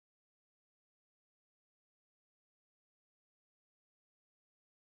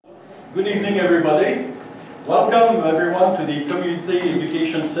Good evening, everybody. Welcome, everyone, to the community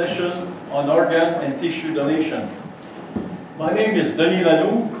education session on organ and tissue donation. My name is Denis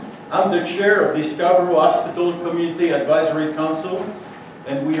Lanoux. I'm the chair of the Scarborough Hospital Community Advisory Council,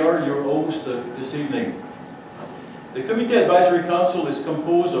 and we are your host this evening. The Community Advisory Council is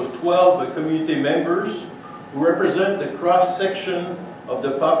composed of 12 community members who represent the cross-section of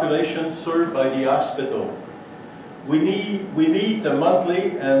the population served by the hospital. We meet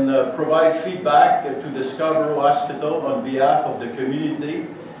monthly and provide feedback to the Scarborough Hospital on behalf of the community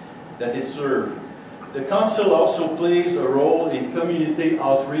that it serves. The Council also plays a role in community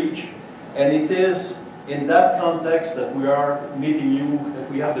outreach, and it is in that context that we are meeting you, that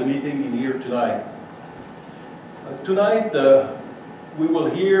we have the meeting in here tonight. Tonight, we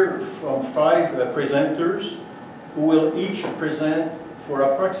will hear from 5 presenters who will each present for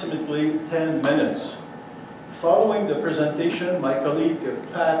approximately 10 minutes. Following the presentation, my colleague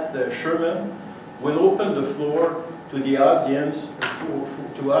Pat Sherman will open the floor to the audience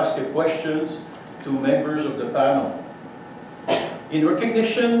to ask questions to members of the panel. In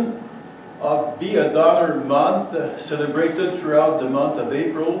recognition of Be a Donor Month, celebrated throughout the month of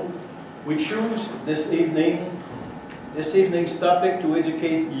April, we choose this evening's topic to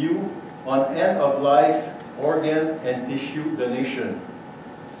educate you on end-of-life organ and tissue donation.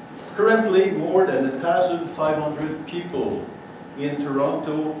 Currently, more than 1,500 people in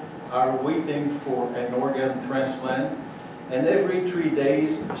Toronto are waiting for an organ transplant, and every 3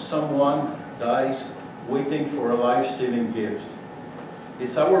 days someone dies waiting for a life-saving gift.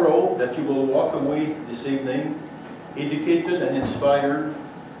 It's our hope that you will walk away this evening educated and inspired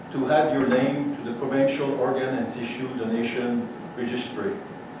to add your name to the Provincial Organ and Tissue Donation Registry.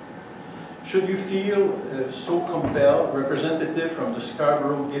 Should you feel so compelled, representative from the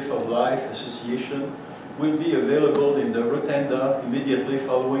Scarborough Gift of Life Association will be available in the rotunda immediately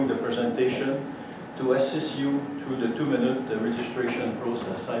following the presentation to assist you through the 2-minute registration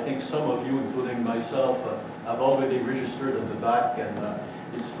process. I think some of you, including myself, have already registered at the back, and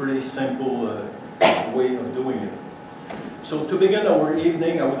it's a pretty simple way of doing it. So to begin our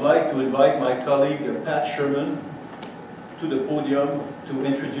evening, I would like to invite my colleague Pat Sherman to the podium to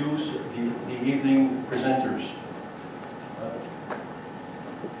introduce the evening presenters.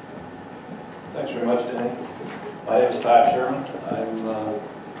 Thanks very much, Danny. My name is Pat Sherman. I'm a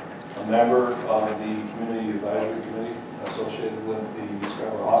member of the Community Advisory Committee associated with the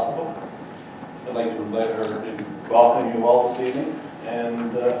Scarborough Hospital. I'd like to welcome you all this evening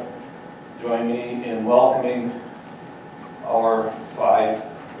and join me in welcoming our 5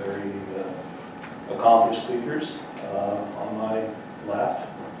 very accomplished speakers. On my left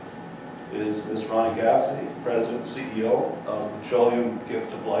is Ms. Ronnie Gavsey, President and CEO of the Trillium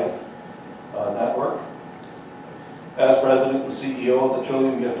Gift of Life Network. As President and CEO of the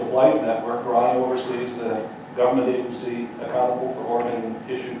Trillium Gift of Life Network, Ronnie oversees the government agency accountable for organ and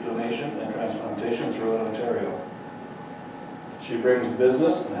tissue donation and transplantation throughout Ontario. She brings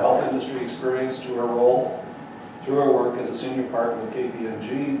business and health industry experience to her role through her work as a senior partner with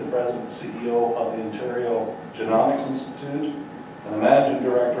KPMG, the President and CEO of the Ontario Genomics Institute, and the Managing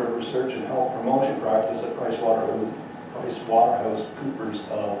Director of Research and Health Promotion Practice at PricewaterhouseCoopers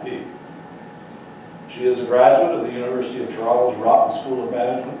LLP. She is a graduate of the University of Toronto's Rotten School of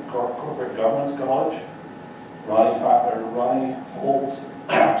Management Corporate Governance College. Ronnie holds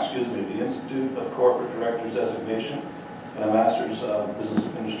the Institute of Corporate Directors designation and a Master's of Business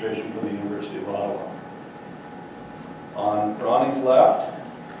Administration from the University of Ottawa. On Ronnie's left,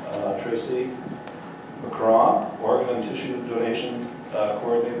 Tracy McCron, Organ and Tissue Donation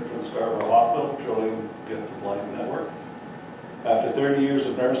Coordinator for the Scarborough Hospital, Trillium Gift of Life Network. After 30 years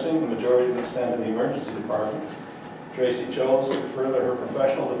of nursing, the majority of it spent in the emergency department, Tracy chose to further her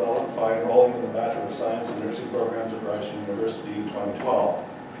professional development by enrolling in the Bachelor of Science in Nursing programs at Ryerson University in 2012.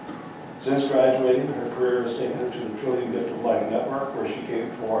 Since graduating, her career has taken her to the Trillium Gift of Life Network, where she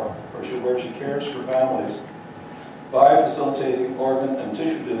cares for families by facilitating organ and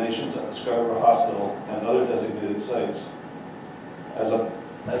tissue donations at the Scarborough Hospital and other designated sites. As a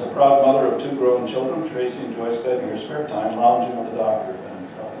proud mother of 2 grown children, Tracy enjoys spending her spare time lounging on the dock at her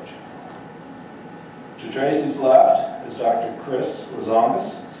family's cottage. To Tracy's left is Dr. Chris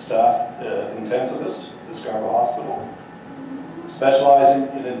Rozongas, staff intensivist at the Scarborough Hospital, specializing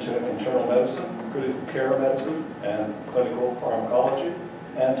in internal medicine, critical care medicine, and clinical pharmacology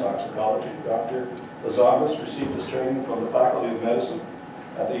and toxicology. Dr. Rozongas received his training from the Faculty of Medicine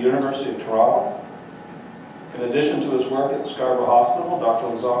at the University of Toronto. In addition to his work at the Scarborough Hospital, Dr.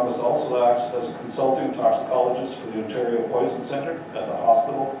 Rozongas also acts as a consulting toxicologist for the Ontario Poison Centre at the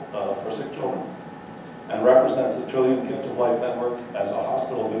Hospital for Sick Children, and represents the Trillium Gift of Life Network as a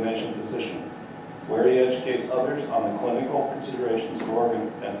hospital donation physician, where he educates others on the clinical considerations of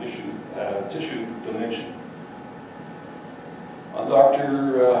organ and tissue donation. On Dr.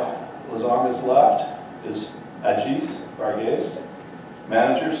 Lizanga's left is Ajith Varghese,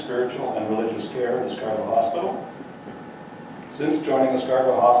 Manager, Spiritual and Religious Care at the Scarborough Hospital. Since joining the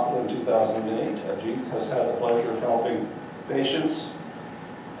Scarborough Hospital in 2008, Ajith has had the pleasure of helping patients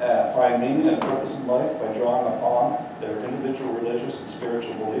find meaning and purpose in life by drawing upon their individual religious and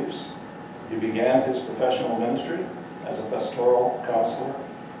spiritual beliefs. He began his professional ministry as a pastoral counselor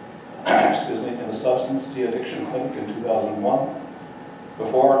in the Substance De-Addiction Clinic in 2001,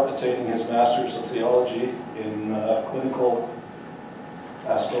 before attaining his Master's of Theology in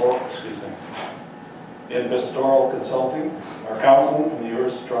pastoral consulting or counseling from the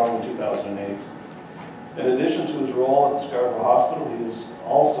University of Toronto in 2008. In addition to his role at the Scarborough Hospital, he is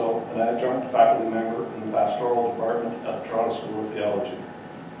also an adjunct faculty member in the pastoral department at the Toronto School of Theology.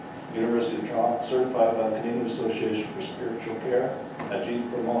 University of Toronto, certified by the Canadian Association for Spiritual Care,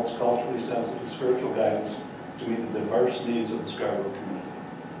 Ajith promotes culturally sensitive spiritual guidance to meet the diverse needs of the Scarborough community.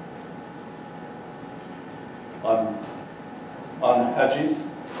 On Ajith's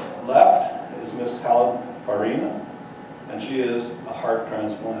left is Miss Helen Farina, and she is a heart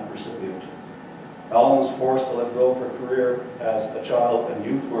transplant recipient. Helen was forced to let go of her career as a child and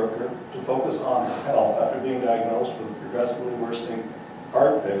youth worker to focus on her health after being diagnosed with progressively worsening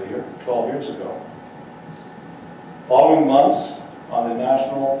heart failure 12 years ago. Following months on the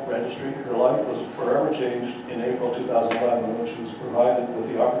National Registry, her life was forever changed in April 2011 when she was provided with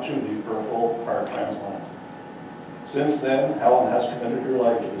the opportunity for a full heart transplant. Since then, Helen has committed her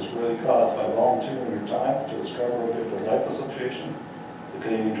life to this worthy cause by volunteering her time to the Scarborough Gift of Life Association, the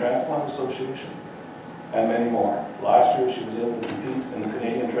Canadian Transplant Association, and many more. Last year, she was able to compete in the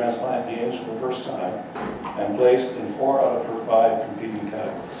Canadian Transplant Games for the first time and placed in 4 out of her 5 competing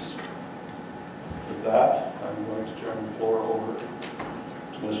categories. With that, I'm going to turn the floor over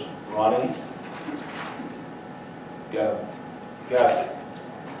to Ms. Ronnie Gasty.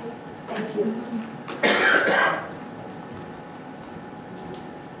 Thank you.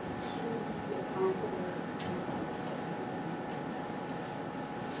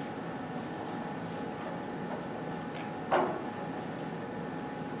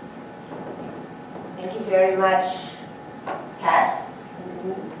 Thank you very much, Pat.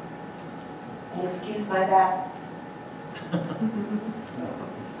 And excuse my back.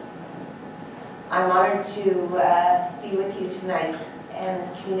 I'm honored to be with you tonight, and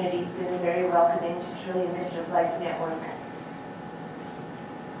this community's been very welcoming to Trillium Gift of Life Network.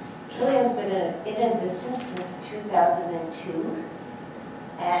 Trillium's been in existence since 2002,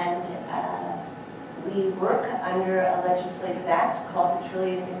 and we work under a legislative act called the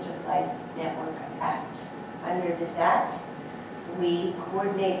Trillium Gift of Life Network Act. Under this act, we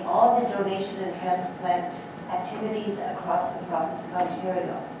coordinate all the donation and transplant activities across the province of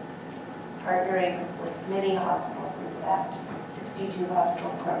Ontario, partnering with many hospitals, in fact, 62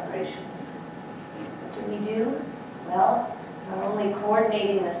 hospital corporations. What do we do? Well, not only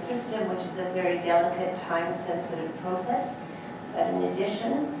coordinating the system, which is a very delicate, time-sensitive process, but in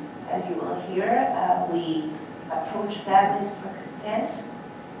addition, as you will hear, we approach families for consent.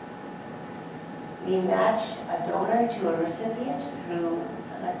 We match a donor to a recipient through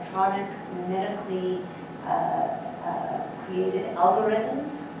electronic, medically created algorithms.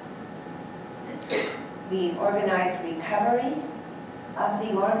 We organize recovery of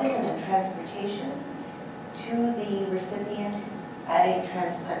the organ and the transportation to the recipient at a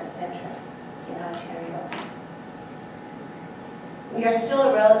transplant center in Ontario. We are still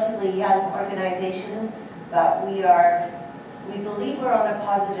a relatively young organization, but we believe we're on a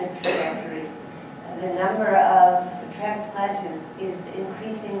positive trajectory. The number of transplants is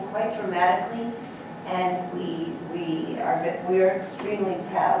increasing quite dramatically, and we are extremely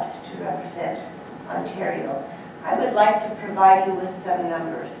proud to represent Ontario. I would like to provide you with some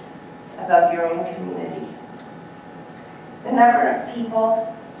numbers about your own community. The number of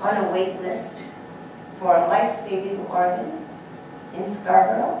people on a wait list for a life-saving organ in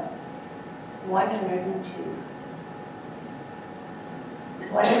Scarborough, 102.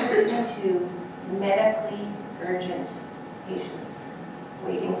 102 medically urgent patients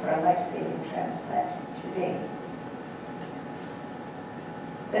waiting for a life-saving transplant today.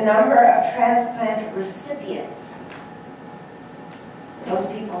 The number of transplant recipients, those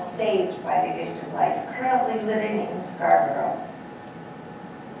people saved by the gift of life, currently living in Scarborough.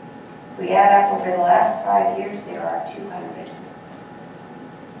 If we add up over the last 5 years, there are 200.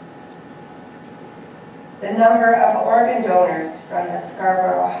 The number of organ donors from the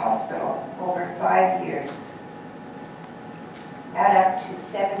Scarborough Hospital over 5 years, add up to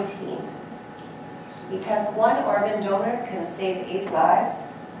 17. Because one organ donor can save 8 lives,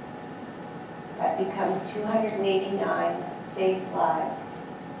 that becomes 289 saved lives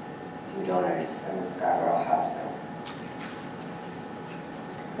through donors from the Scarborough Hospital.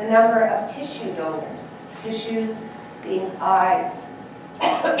 The number of tissue donors, tissues being eyes,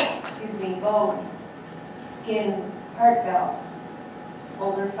 excuse me, bone, skin, heart valves,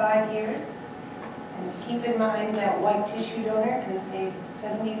 over 5 years. And keep in mind that white tissue donor can save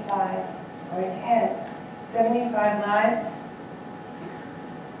 75, or enhance 75 lives.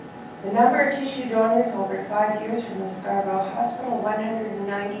 The number of tissue donors over 5 years from the Scarborough Hospital,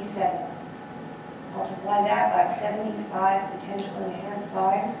 197. Multiply that by 75 potential enhanced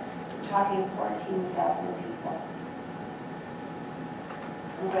lives, we're talking 14,000 people.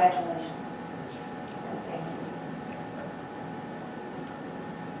 Congratulations, and thank you.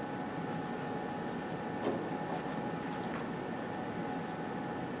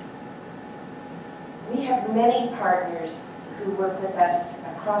 We have many partners who work with us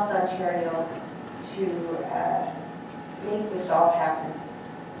across Ontario to make this all happen.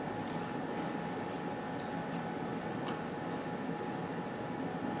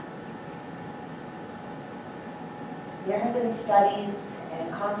 There have been studies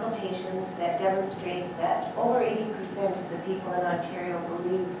and consultations that demonstrate that over 80% of the people in Ontario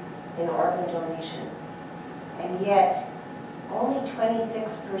believe in organ donation, and yet only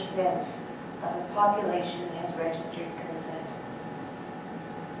 26% of the population has registered consent.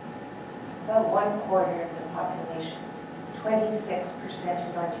 About 1/4 of the population, 26%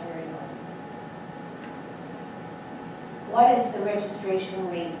 in Ontario. What is the registration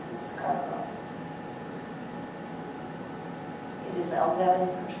rate in Scarborough? It is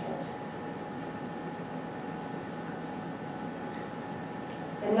 11%.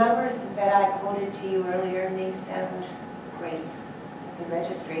 The numbers that I quoted to you earlier may sound great, but the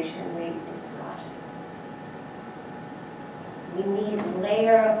registration rate is not. We need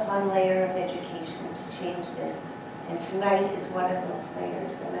layer upon layer of education to change this, and tonight is one of those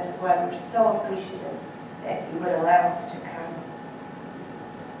layers, and that is why we're so appreciative that you would allow us to come.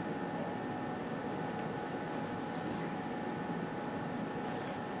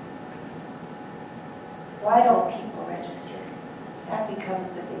 Why don't people register? That becomes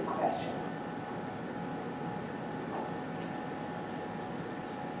the big question.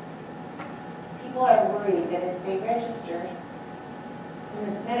 People are worried that if they register,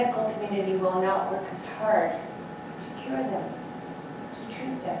 the medical community will not work as hard to cure them, to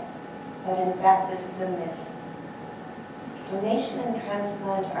treat them. But in fact, this is a myth. Donation and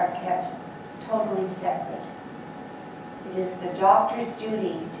transplant are kept totally separate. It is the doctor's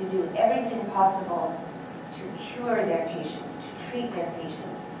duty to do everything possible to cure their patients, to treat their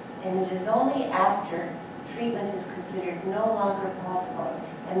patients. And it is only after treatment is considered no longer possible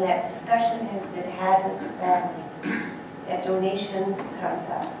and that discussion has been had with the family that donation comes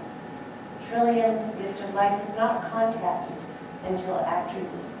up. Trillium Gift of Life is not contacted until after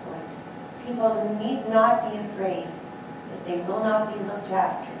this point. People need not be afraid that they will not be looked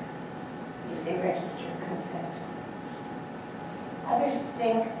after if they register consent. Others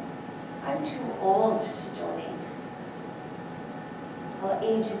think, I'm too old to donate. Well,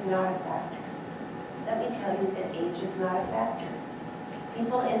 age is not a factor. Let me tell you that age is not a factor.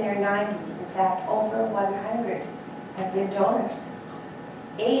 People in their 90s, in fact, over 100, have been donors.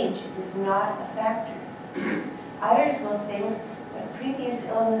 Age is not a factor. Others will think that previous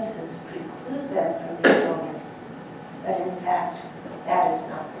illnesses preclude them from being donors. But in fact, that is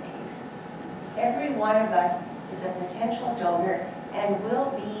not the case. Every one of us is a potential donor and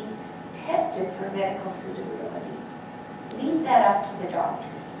will be tested for medical suitability. Leave that up to the doctors.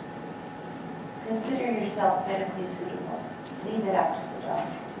 Consider yourself medically suitable. Leave it up to the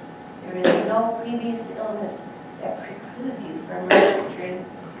doctors. There is no previous illness that precludes you from registering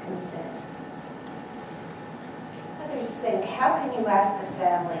consent. Others think, how can you ask a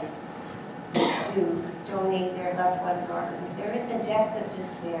family to donate their loved one's organs? They're in the depth of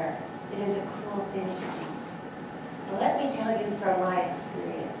despair. It is a cruel thing to do. But let me tell you from my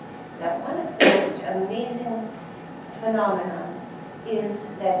experience that one of the most amazing phenomenon is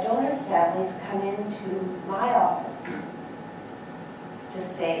that donor families come into my office to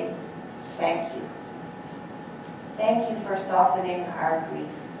say, thank you. Thank you for softening our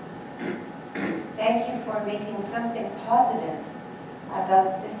grief. Thank you for making something positive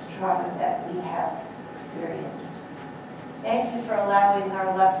about this trauma that we have experienced. Thank you for allowing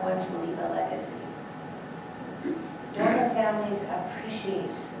our loved one to leave a legacy. Donor families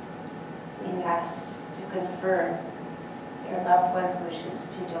appreciate being asked to confirm their loved one's wishes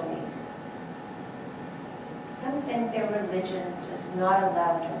to donate. Some think their religion does not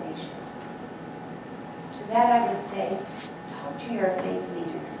allow donation. To that I would say, talk to your faith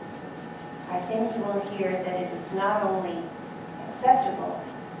leader. I think you will hear that it is not only acceptable,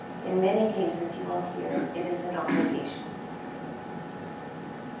 in many cases you will hear it is an obligation.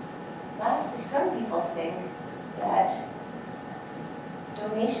 Lastly, some people think that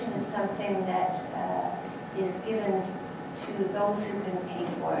donation is something that is given to those who can pay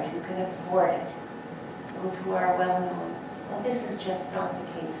for it, who can afford it, those who are well known. Well, this is just not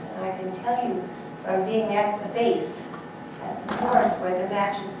the case. And I can tell you from being at the base, at the source where the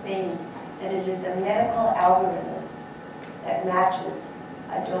match is made, that it is a medical algorithm that matches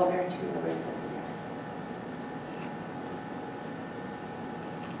a donor to a recipient.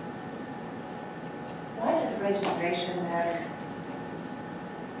 Why does registration matter?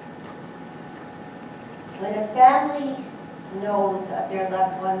 When a family knows of their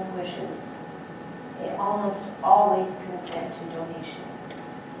loved one's wishes, they almost always consent to donation.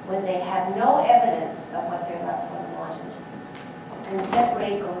 When they have no evidence of what their loved one wanted, the consent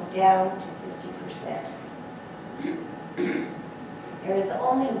rate goes down to 50%. There is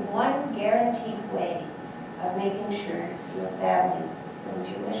only one guaranteed way of making sure your family knows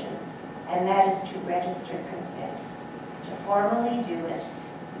your wishes, and that is to register consent. To formally do it,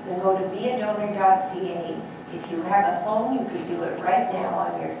 you can go to beadonor.ca. If you have a phone, you could do it right now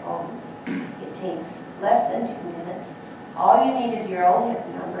on your phone. It takes less than 2 minutes. All you need is your OHIP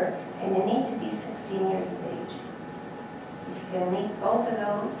number, and you need to be 16 years of age. If you can meet both of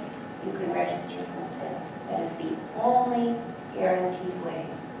those, you can register consent. That is the only guaranteed way.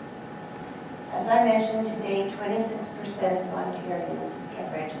 As I mentioned today, 26% of Ontarians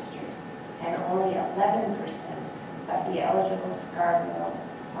have registered, and only 11% of the eligible Scarborough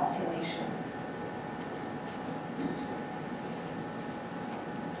population.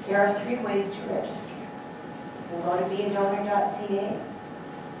 There are 3 ways to register. You can go to beadonor.ca.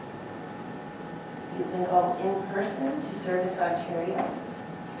 You can go in person to Service Ontario.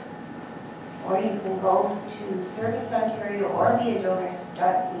 Or you can go to Service Ontario or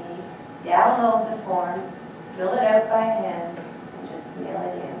beadonor.ca, download the form, fill it out by hand, and just mail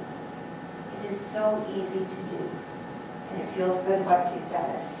it in. It is so easy to do, and it feels good once you've done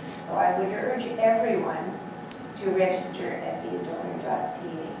it. So I would urge everyone to register at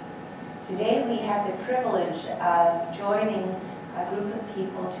beadonor.ca. Today we had the privilege of joining a group of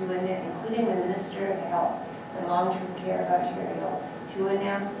people, including the Minister of Health and Long-Term Care of Ontario, to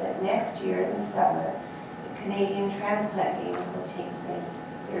announce that next year in the summer, the Canadian Transplant Games will take place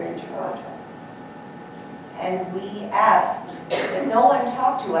here in Toronto. And we asked that no one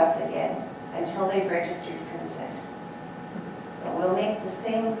talk to us again until they've registered consent. So we'll make the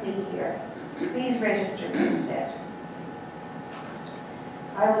same plea here. Please register consent.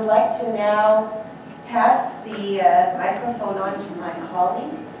 I would like to now pass the microphone on to my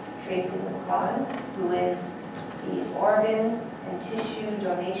colleague, Tracy McCron, who is the organ and tissue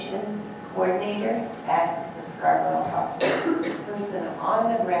donation coordinator at the Scarborough Hospital, a person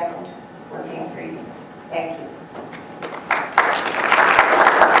on the ground working for you. Thank you.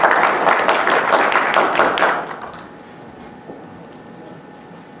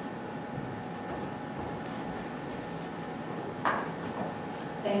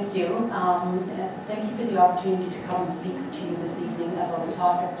 Thank you. Thank you for the opportunity to come and speak to you this evening about a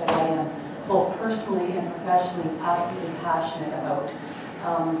topic that I am both personally and professionally absolutely passionate about.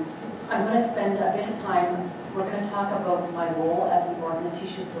 I'm going to spend a bit of time, we're going to talk about my role as an organ and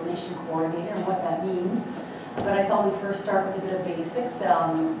tissue donation coordinator and what that means. But I thought we'd first start with a bit of basics,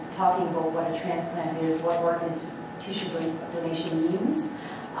 talking about what a transplant is, what organ and tissue donation means,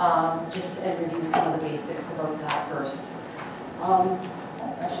 just and review some of the basics about that first.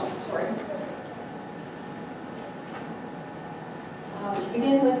 Sorry. To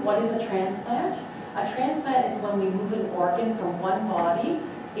begin with, what is a transplant? A transplant is when we move an organ from one body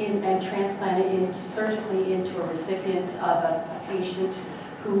and transplant it surgically into a recipient of a patient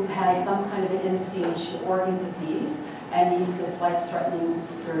who has some kind of an end-stage organ disease and needs this life-threatening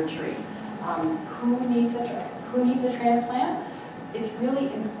surgery. Who needs a transplant? It's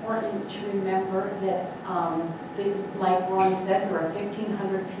really important to remember that, like Ron said, there are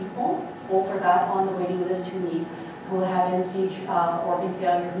 1,500 people over that on the waiting list who have end-stage organ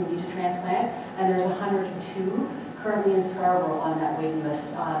failure who need a transplant, and there's 102 currently in Scarborough on that waiting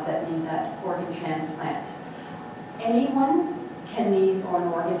list that need that organ transplant. Anyone can need an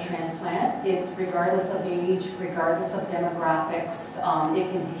organ transplant. It's regardless of age, regardless of demographics.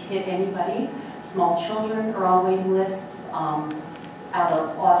 It can hit anybody. Small children are on waiting lists.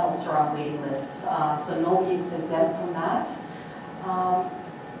 Adults are on waiting lists, so nobody is exempt from that.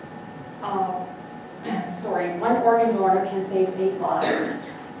 Sorry. one organ donor can save 8 lives.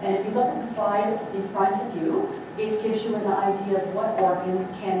 And if you look at the slide in front of you, it gives you an idea of what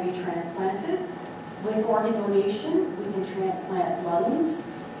organs can be transplanted. With organ donation, we can transplant lungs,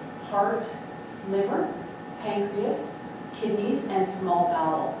 heart, liver, pancreas, kidneys, and small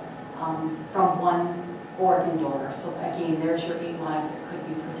bowel from one organ donor. So again, there's your 8 lives that could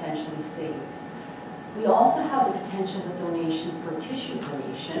be potentially saved. We also have the potential of donation for tissue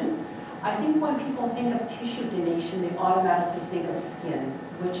donation. I think when people think of tissue donation, they automatically think of skin,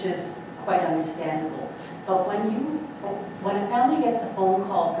 which is quite understandable. But when a family gets a phone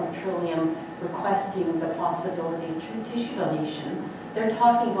call from Trillium requesting the possibility of tissue donation, they're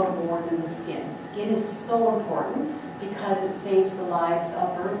talking about more than the skin. Skin is so important because it saves the lives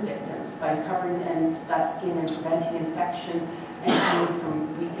of burn victims by covering that skin and preventing infection and pain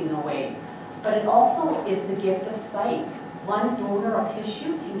from weeping away. But it also is the gift of sight. One donor of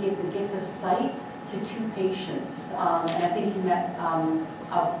tissue can give the gift of sight to 2 patients. And I think you met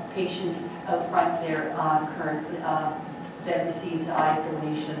a patient out front there currently that received eye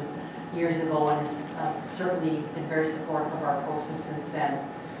donation years ago and has certainly been very supportive of our process since then.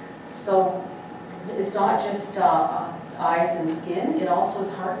 So it's not just eyes and skin, it also is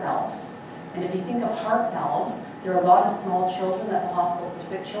heart valves. And if you think of heart valves, there are a lot of small children at the hospital for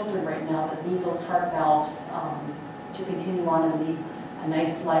sick children right now that need those heart valves to continue on and lead a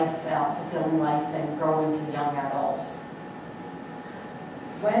nice life, fulfilling life, and grow into young adults.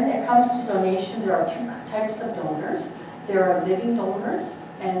 When it comes to donation, there are 2 types of donors. There are living donors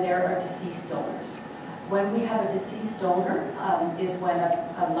and there are deceased donors. When we have a deceased donor is when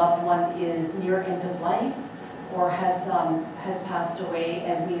a loved one is near end of life or has passed away,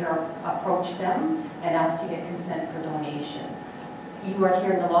 and we approach them and ask to get consent for donation. You are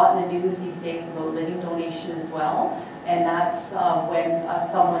hearing a lot in the news these days about living donation as well, and that's when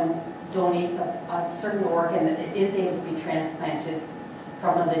someone donates a certain organ that is able to be transplanted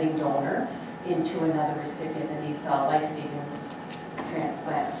from a living donor into another recipient that needs a life-saving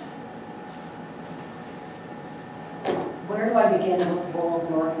transplant. Where do I begin with the role of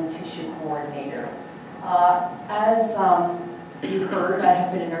an organ and tissue coordinator? As you heard, I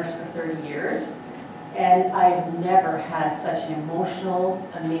have been a nurse for 30 years, and I've never had such an emotional,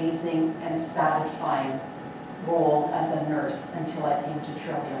 amazing, and satisfying role as a nurse until I came to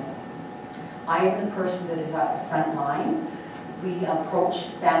Trillium. I am the person that is at the front line. We approach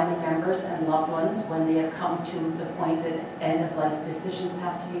family members and loved ones when they have come to the point that end-of-life decisions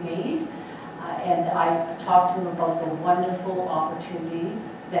have to be made. And I talk to them about the wonderful opportunity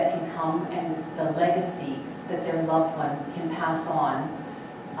that can come and the legacy that their loved one can pass on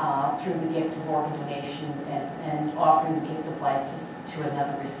through the gift of organ donation and offering the gift of life to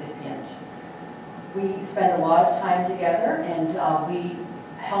another recipient. We spend a lot of time together, and we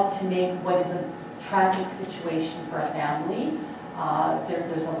help to make what is a tragic situation for a family.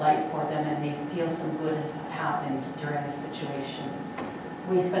 There's a light for them, and they feel some good has happened during the situation.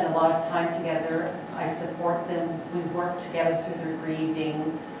 We spend a lot of time together. I support them. We work together through their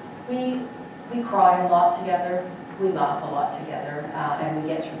grieving. We cry a lot together. We laugh a lot together, and we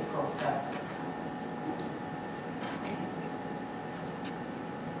get through the process.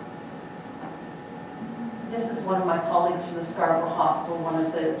 This is one of my colleagues from the Scarborough Hospital, one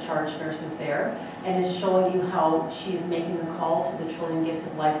of the charge nurses there, and is showing you how she is making the call to the Trillium Gift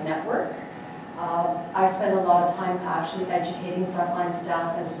of Life Network. I spend a lot of time actually educating frontline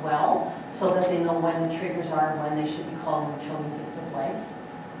staff as well, so that they know when the triggers are and when they should be calling the Trillium Gift of Life.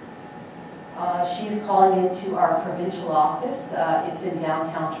 She is calling into our provincial office. It's in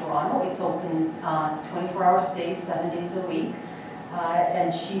downtown Toronto. It's open 24 hours a day, 7 days a week.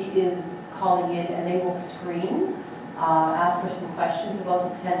 And she is calling in, and they will screen, ask her some questions about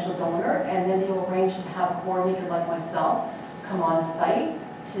the potential donor, and then they will arrange to have a coordinator like myself come on site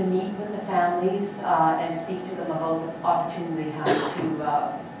to meet with the families and speak to them about the opportunity they have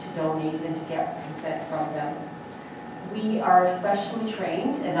to donate and to get consent from them. We are specially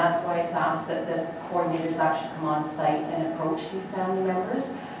trained, and that's why it's asked that the coordinators actually come on site and approach these family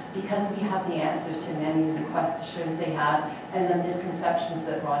members, because we have the answers to many of the questions they have and the misconceptions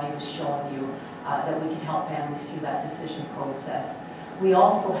that Ronnie was showing you, that we can help families through that decision process. We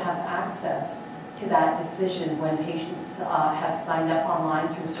also have access to that decision when patients have signed up online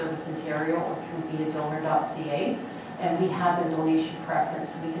through Service Ontario or through viadonor.ca, and we have their donation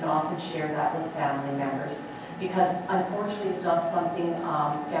preference. We can often share that with family members, because unfortunately it's not something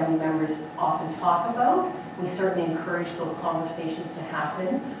family members often talk about. We certainly encourage those conversations to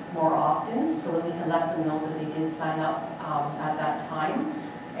happen more often so that we can let them know that they did sign up at that time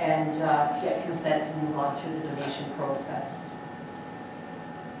and get consent to move on through the donation process.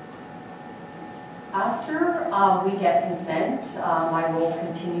 After we get consent, my role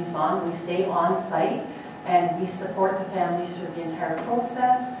continues on. We stay on site and we support the families through the entire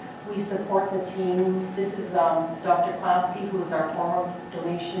process. We support the team. This is Dr. Klasky, who is our former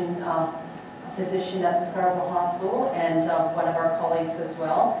donation physician at the Scarborough Hospital, and one of our colleagues as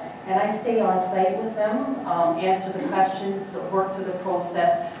well. And I stay on site with them, answer the questions, work through the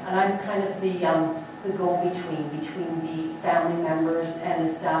process, and I'm kind of the go-between between the family members and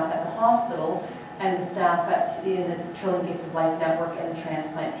the staff at the hospital and the staff in the Trillium Gift of Life Network and the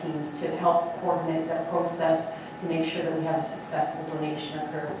transplant teams to help coordinate that process to make sure that we have a successful donation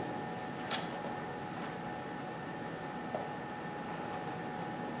occur.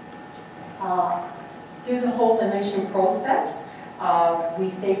 Through the whole donation process,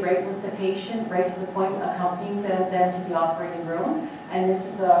 we stay right with the patient, right to the point, accompanying them to the operating room. And this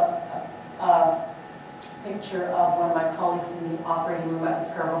is a picture of one of my colleagues in the operating room at the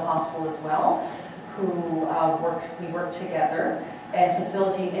Scarborough Hospital as well, who we work together and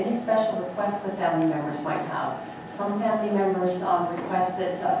facilitate any special requests the family members might have. Some family members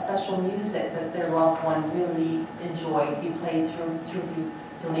requested special music that their loved one really enjoyed be played through the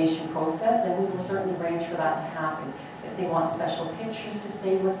donation process, and we will certainly arrange for that to happen. If they want special pictures to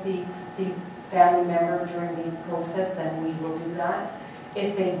stay with the family member during the process, then we will do that.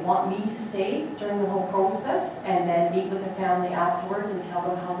 If they want me to stay during the whole process and then meet with the family afterwards and tell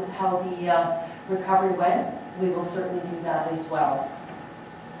them how the recovery went, we will certainly do that as well.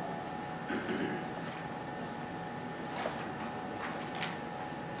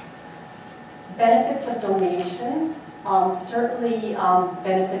 Benefits of donation, certainly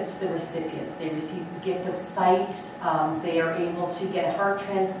benefits to the recipients. They receive the gift of sight, they are able to get a heart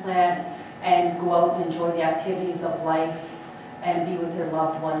transplant and go out and enjoy the activities of life and be with their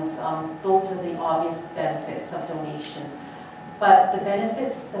loved ones. Those are the obvious benefits of donation. But the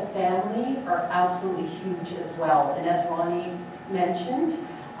benefits to the family are absolutely huge as well. And as Ronnie mentioned,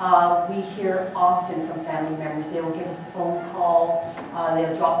 we hear often from family members. They will give us a phone call,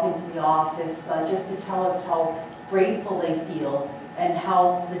 they'll drop into the office just to tell us how grateful they feel and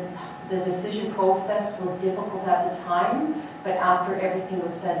how the decision process was difficult at the time, but after everything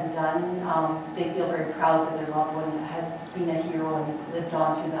was said and done, they feel very proud that their loved one has been a hero and has lived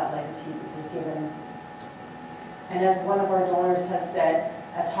on through that legacy that they've given. And as one of our donors has said,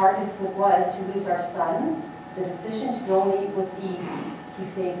 as hard as it was to lose our son, the decision to donate was easy. He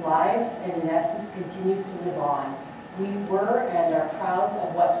saved lives and in essence continues to live on. We were and are proud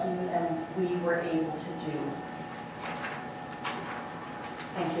of what he and we were able to do.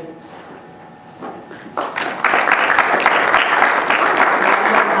 Thank you. I'm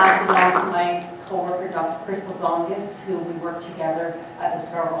going to pass it on to my co-worker, Dr. Crystal Zongas, who we work together at the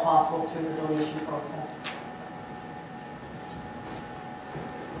Scarborough Hospital through the donation process.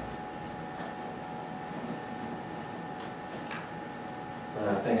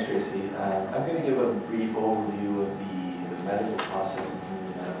 Thanks, Tracy. I'm going to give a brief overview of the medical processes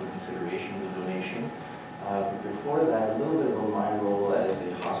and the medical considerations of donation. But before that, a little bit about my role as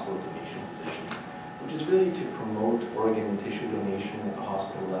a hospital donation physician, which is really to promote organ and tissue donation at the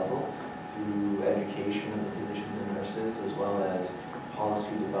hospital level through education of the physicians and nurses, as well as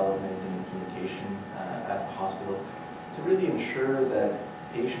policy development and implementation at the hospital, to really ensure that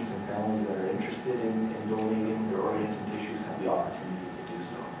patients and families that are interested in donating their organs and tissues have the opportunity.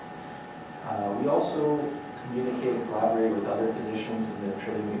 We also communicate and collaborate with other physicians in the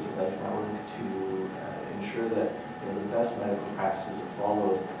Trillium Gift of Life Network to ensure that the best medical practices are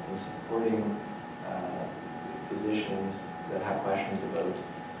followed in supporting physicians that have questions about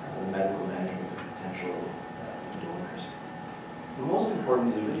the medical management of potential donors. The most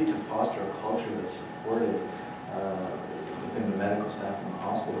important is really to foster a culture that's supportive within the medical staff in the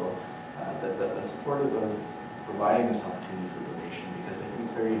hospital, that's supportive of providing this opportunity for donation, because I think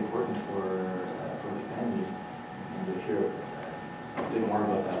it's very important for the families, and we'll hear a bit more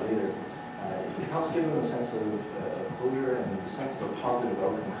about that later. It helps give them a sense of closure and the sense of a positive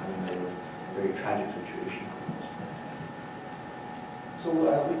outcome coming out of a very tragic situation. So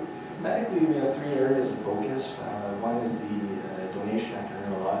medically, we have three areas of focus. One is the donation after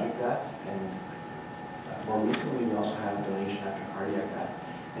neurologic death, and more recently we also have donation after cardiac death.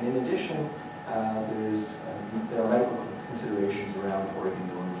 And in addition, there are medical considerations around organ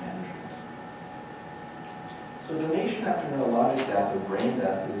donor management. So donation after neurologic death or brain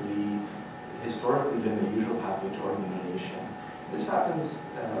death is historically been the usual pathway to organ donation. This happens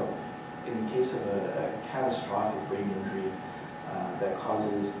in the case of a catastrophic brain injury that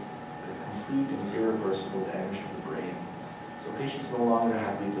causes complete and irreversible damage to the brain. So patients no longer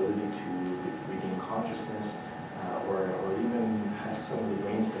have the ability to regain consciousness or even have some of the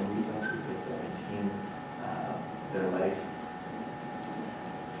brainstem reflexes that maintain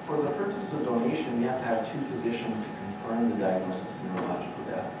purposes of donation, we have to have 2 physicians to confirm the diagnosis of neurological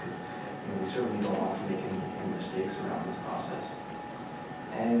death, because we certainly don't want to make any mistakes around this process.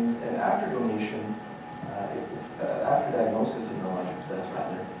 And after donation, after diagnosis of neurological death,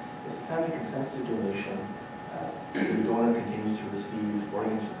 if the family consents to donation, the donor continues to receive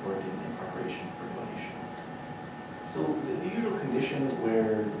organ support in preparation for donation. So the usual conditions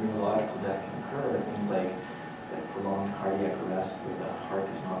where neurological death can occur are things like prolonged cardiac arrest, where the heart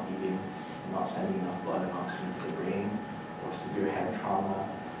is not beating, not sending enough blood and oxygen to the brain, or severe head trauma,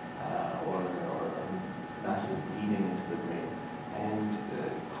 or massive bleeding into the brain. And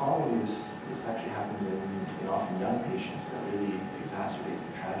commonly this actually happens in often young patients that really exacerbates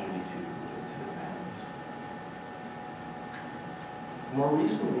the tragedy to the families. More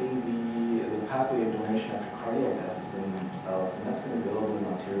recently, the pathway of donation after cardiac death has been developed, and that's been available in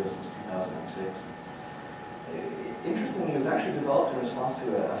Ontario since 2006. Interestingly, it was actually developed in response to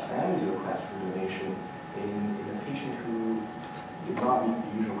a family's request for donation in a patient who did not meet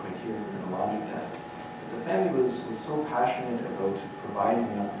the usual criteria for neurologic death. The family was so passionate about providing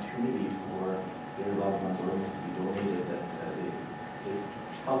the opportunity for their loved one's organs to be donated that they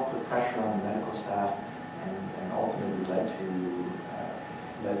helped put pressure on the medical staff and ultimately led to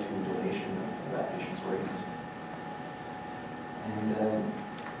donation of that patient's organs. And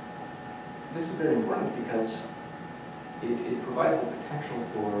this is very important because it provides the potential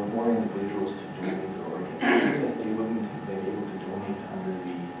for more individuals to donate their organs, even if they wouldn't have been able to donate under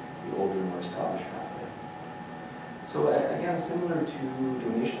the older, more established pathway. So again, similar to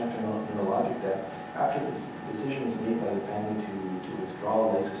donation after neurologic death, after the decision is made by the family to withdraw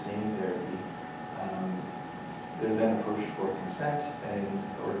life-sustaining therapy, they're then approached for consent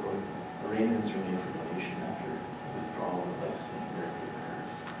or arrangements are made for donation after withdrawal of life-sustaining therapy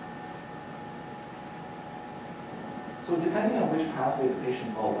occurs. So depending on which pathway the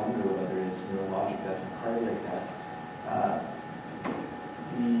patient falls under, whether it's neurologic death or cardiac death,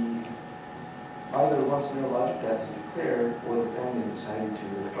 either once neurologic death is declared or the family has decided to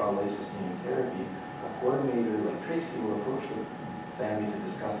withdraw life-sustaining therapy, a coordinator like Tracy will approach the family to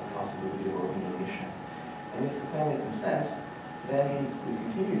discuss the possibility of organ donation. And if the family consents, then we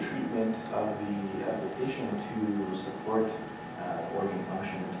continue treatment of the patient to support organ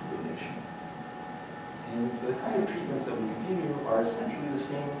function and donation. And the kind of treatments that we continue are essentially the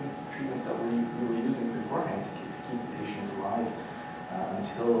same treatments that we were using beforehand to keep the patient alive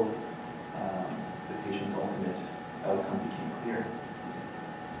until the patient's ultimate outcome became clear.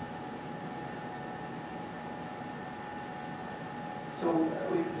 So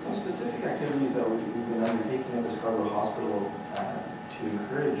some specific activities that we've been undertaking at the Scarborough Hospital to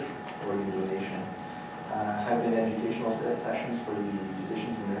encourage organ donation have been educational sessions for the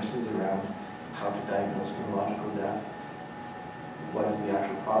physicians and nurses around how to diagnose neurological death, what is the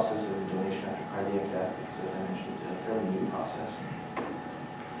actual process of donation after cardiac death, because as I mentioned, it's a fairly new process.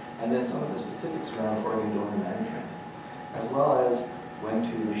 And then some of the specifics around organ donor management, as well as when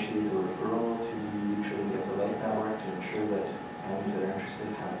to initiate the referral to the Trillium Gift of Life Network to ensure that families that are interested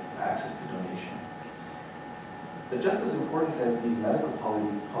have access to donation. But just as important as these medical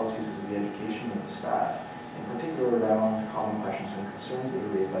policies is the education of the staff, in particular around common questions and concerns that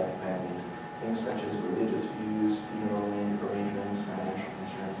are raised by the families, things such as religious views, funeral arrangements, financial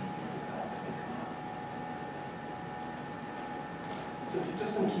concerns, and things like that may come up. So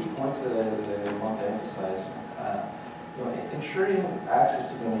just some key points that I want to emphasize. Ensuring access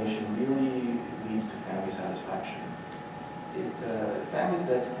to donation really leads to family satisfaction. Families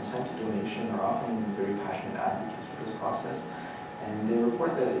that consent to donation are often very passionate advocates for this process, and they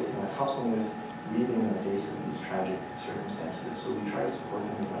report that it helps them with breathing in the face of these tragic circumstances. So we try to support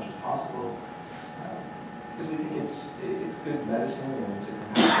them as much as possible because we think it's good medicine and it's a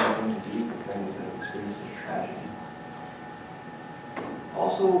compassionate thing to do for families that have experienced such tragedy.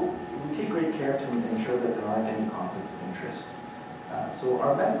 Also, we take great care to ensure that there aren't any conflicts of interest. So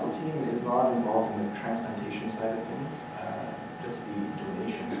our medical team is not involved in the transplantation side of things, just the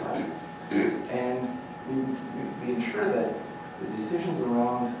donation side. And we ensure that the decisions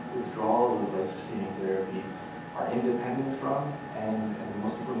around withdrawal of life-sustaining therapy are independent from and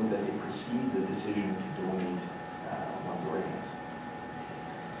most importantly that they precede the decision to donate one's organs.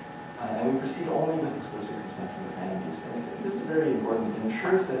 And we proceed only with explicit consent from the families. And this is very important. It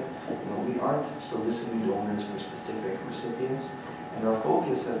ensures that we aren't soliciting donors for specific recipients, and our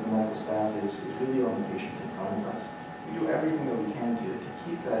focus as the medical staff is really on the patient in front of us. We do everything that we can to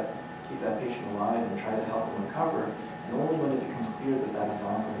keep that patient alive and try to help them recover. And only when it becomes clear that that's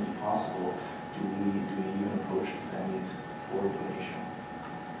not going to be possible do we even approach the families for donation.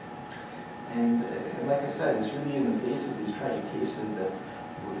 And like I said, it's really in the face of these tragic cases that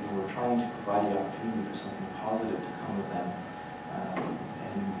we're trying to provide the opportunity for something positive to come with them.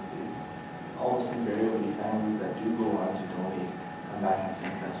 And almost invariably, families that do go on to donate come back and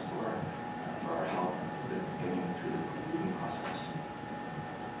thank us for our help with getting through the grieving process.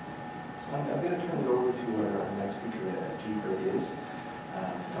 So I'm going to turn it over to our next speaker, G. Fergus, to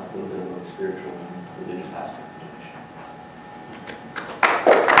talk a little bit about spiritual and religious aspects of donation.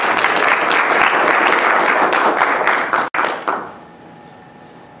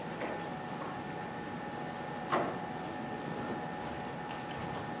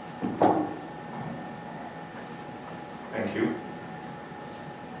 Thank you.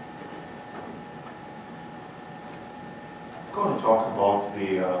 I'm going to talk about the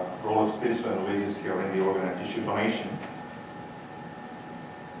role of spiritual and religious care in the organ and tissue donation.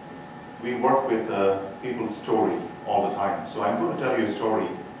 We work with people's story all the time, so I'm going to tell you a story.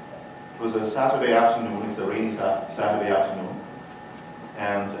 It was a Saturday afternoon, it's a rainy Saturday afternoon,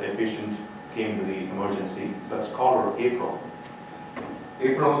 and a patient came to the emergency. Let's call her April.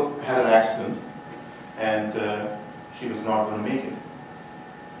 April had an accident, and she was not going to make it.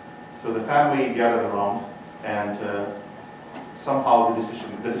 So the family gathered around, and somehow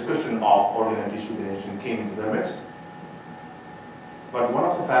the discussion of organ and tissue donation came into their midst. But one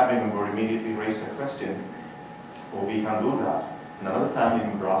of the family members immediately raised a question, oh, we can't do that. And another family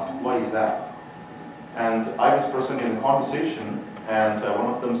member asked, why is that? And I was present in the conversation, and one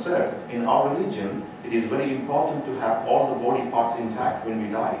of them said, in our religion, it is very important to have all the body parts intact when we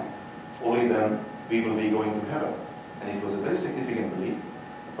die. Only then we will be going to heaven. And it was a very significant belief.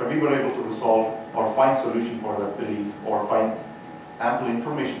 But we were able to resolve or find solution for that belief or find ample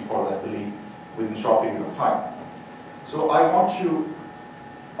information for that belief within a short period of time. So I want to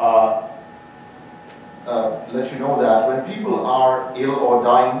let you know that when people are ill or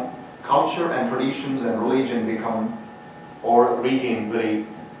dying, culture and traditions and religion become or regain very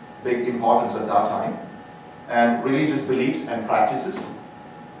big importance at that time. And religious beliefs and practices.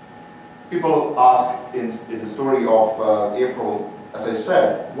 People ask in the story of April, as I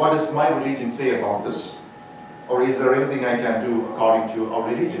said, what does my religion say about this? Or is there anything I can do according to our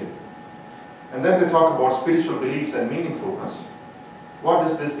religion? And then they talk about spiritual beliefs and meaningfulness. What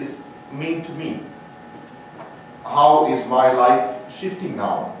does this mean to me? How is my life shifting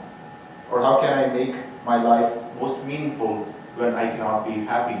now? Or how can I make my life most meaningful when I cannot be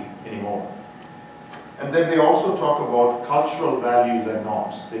happy anymore? And then they also talk about cultural values and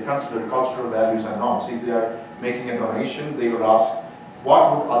norms. They consider cultural values and norms. If they are making a donation, they will ask,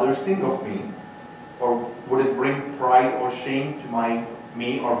 what would others think of me? Or would it bring pride or shame to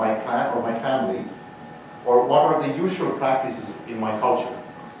me or my clan or my family? Or what are the usual practices in my culture?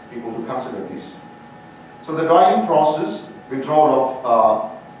 People who consider these. So the dying process, withdrawal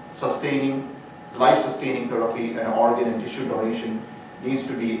of life-sustaining therapy and organ and tissue donation needs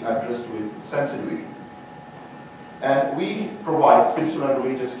to be addressed with sensitivity. And we provide, spiritual and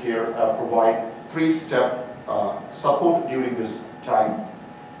religious care, provide 3-step support during this time.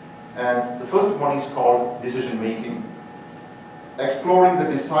 And the first one is called decision making. Exploring the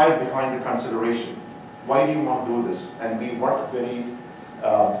desire behind the consideration. Why do you want to do this? And we work very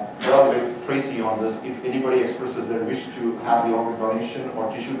well with Tracy on this. If anybody expresses their wish to have the organ donation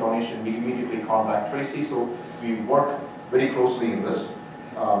or tissue donation, we immediately contact Tracy. So we work very closely in this.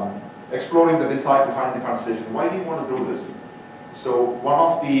 Exploring the desire behind the consideration. Why do you want to do this? So one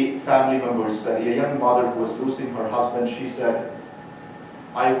of the family members said, a young mother who was losing her husband, she said,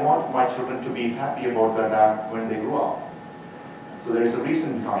 I want my children to be happy about their dad when they grow up. So there is a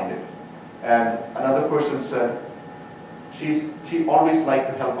reason behind it. And another person said, she always liked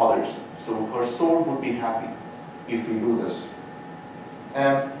to help others. So her soul would be happy if we do this.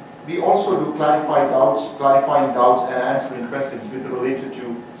 And we also do clarifying doubts and answering questions with related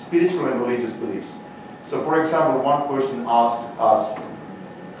to spiritual and religious beliefs. So for example, one person asked us,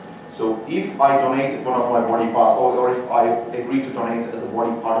 so if I donate one of my body parts, or if I agree to donate the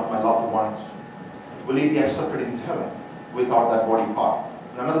body part of my loved one, will it be accepted in heaven without that body part?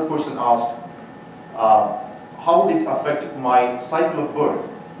 And another person asked, how would it affect my cycle of birth?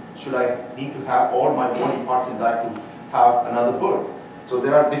 Should I need to have all my body parts intact to have another birth? So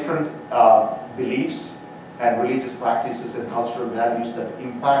there are different beliefs and religious practices and cultural values that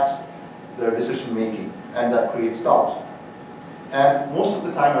impacts their decision making, and that creates doubt. And most of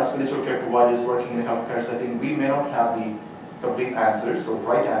the time as spiritual care providers working in a healthcare setting, we may not have the complete answers or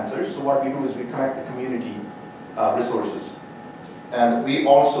right answers. So what we do is we connect the community resources. And we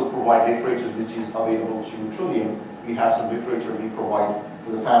also provide literature which is available to Trillium. We have some literature we provide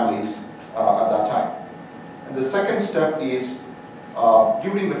to the families at that time. And the second step is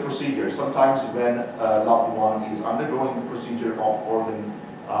during the procedure, sometimes when a loved one is undergoing the procedure of organ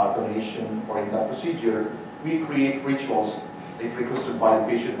donation, or in that procedure, we create rituals if requested by the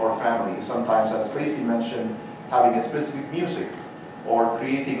patient or family. Sometimes, as Tracy mentioned, having a specific music or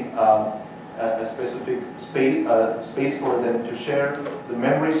creating a specific space for them to share the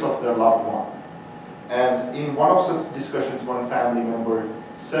memories of their loved one. And in one of such discussions, one family member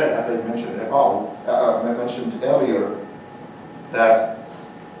said, as I mentioned earlier, that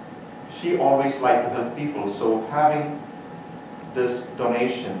she always liked to help people, so having this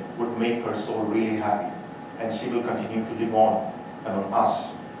donation would make her soul really happy, and she will continue to live on among us.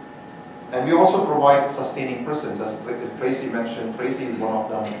 And we also provide sustaining presence, as Tracy mentioned. Tracy is one of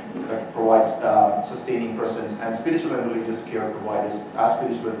them that provides sustaining presence, and spiritual and religious care providers, as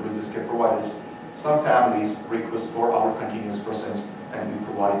spiritual and religious care providers, some families request for our continuous presence, and we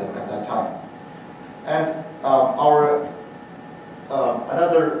provide them at that time. And our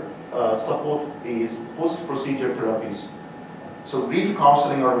another support is post-procedure therapies. So grief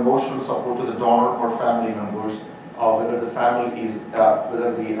counseling or emotional support to the donor or family members, whether the family is,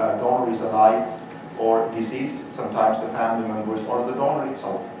 whether the donor is alive or deceased. Sometimes the family members or the donor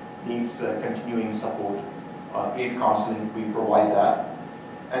itself needs continuing support. Grief counseling, we provide that.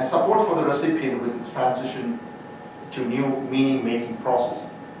 And support for the recipient with the transition to new meaning-making process.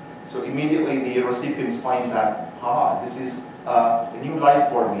 So immediately the recipients find that, this is a new life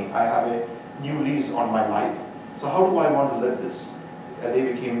for me. I have a new lease on my life. So how do I want to live this?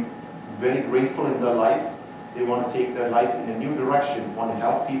 They became very grateful in their life. They want to take their life in a new direction, want to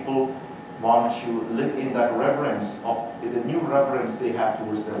help people, want to live in that reverence, the new reverence they have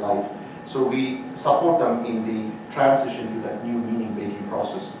towards their life. So we support them in the transition to that new meaning-making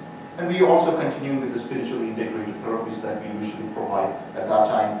process. And we also continue with the spiritually integrated therapies that we usually provide at that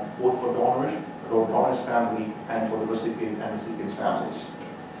time, both for donor's family, and for the recipient and recipient's families.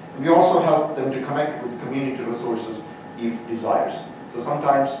 We also help them to connect with community resources if desires. So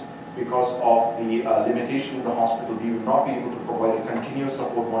sometimes, because of the limitation in the hospital, we will not be able to provide a continuous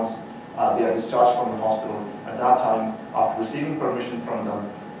support once they are discharged from the hospital. At that time, after receiving permission from them,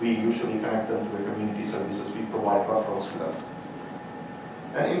 we usually connect them to the community services. We provide referrals to them.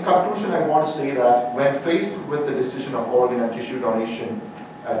 And in conclusion, I want to say that when faced with the decision of organ and tissue donation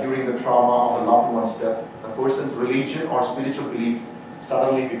during the trauma of a loved one's death, a person's religion or spiritual belief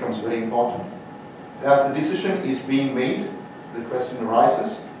suddenly becomes very important. And as the decision is being made, the question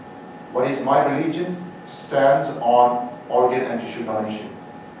arises, what is my religion's stance on organ and tissue donation?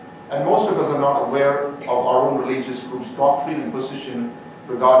 And most of us are not aware of our own religious group's doctrine and position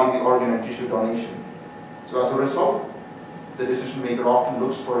regarding the organ and tissue donation. So as a result, the decision maker often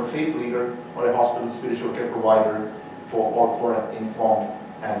looks for a faith leader or a hospital spiritual care provider for an informed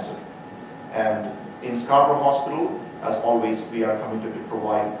answer. And in Scarborough Hospital, as always, we are committed to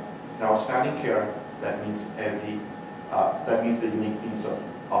provide an outstanding care that meets the unique needs of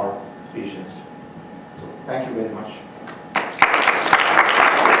our patients. So thank you very much.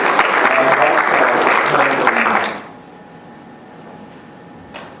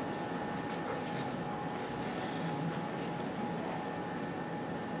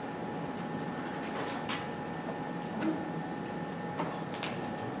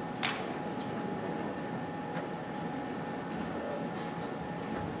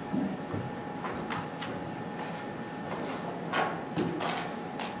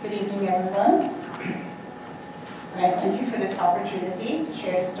 Good evening, everyone. And I thank you for this opportunity to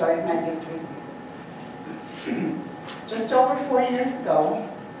share the story of my victory. Just over 4 years ago,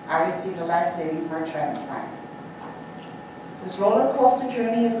 I received a life-saving heart transplant. This roller coaster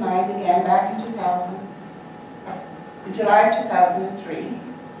journey of mine began back in July of 2003,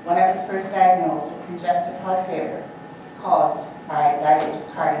 when I was first diagnosed with congestive heart failure caused by dilated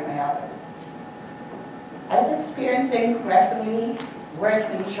cardiomyopathy. I was experiencing progressively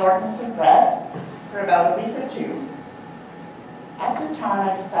worsening shortness of breath for about a week or two. At the time,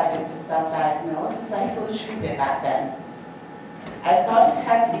 I decided to self-diagnose, as I foolishly did back then. I thought it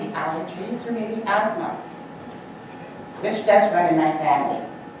had to be allergies or maybe asthma, which does run in my family.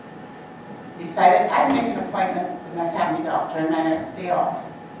 Decided I'd make an appointment with my family doctor on my next day off.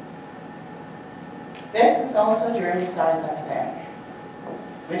 This was also during the SARS epidemic,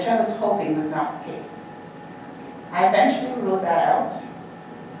 which I was hoping was not the case. I eventually ruled that out,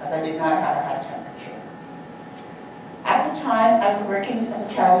 as I did not have a high temperature. At the time, I was working as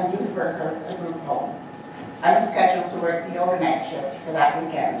a child and youth worker at a group home. I was scheduled to work the overnight shift for that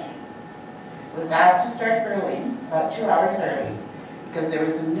weekend. I was asked to start early, about 2 hours early, because there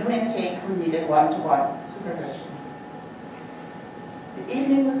was a new intake who needed one-to-one supervision. The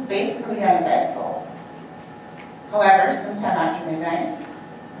evening was basically uneventful. However, sometime after midnight,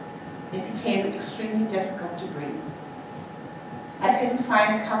 it became extremely difficult to breathe. I couldn't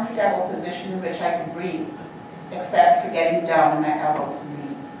find a comfortable position in which I could breathe, except for getting down on my elbows and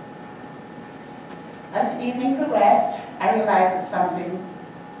knees. As the evening progressed, I realized that something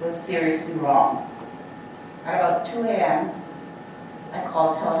was seriously wrong. At about 2 a.m., I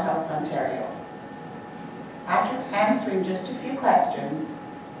called Telehealth Ontario. After answering just a few questions,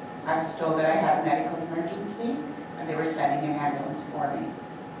 I was told that I had a medical emergency and they were sending an ambulance for me.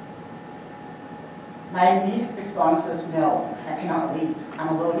 My immediate response was, no, I cannot leave.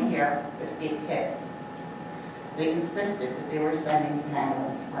 I'm alone here with 8 kids. They insisted that they were sending an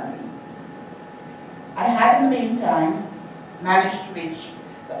ambulance for me. I had, in the meantime, managed to reach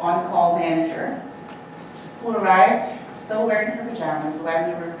the on-call manager, who arrived still wearing her pajamas when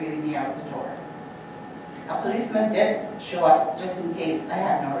they were greeting me out the door. A policeman did show up just in case I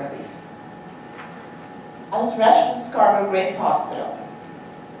had no relief. I was rushed to the Scarborough Grace Hospital,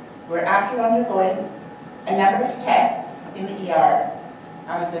 where after undergoing a number of tests in the ER,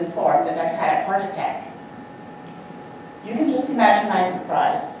 I was informed that I had a heart attack. You can just imagine my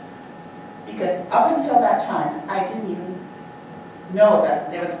surprise, because up until that time, I didn't even know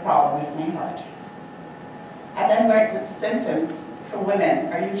that there was a problem with my heart. I then learned that symptoms for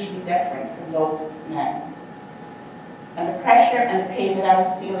women are usually different from those of men. And the pressure and the pain that I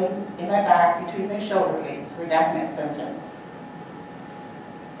was feeling in my back between my shoulder blades were definite symptoms.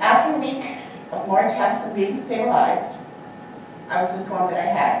 After a week of more tests and being stabilized, I was informed that I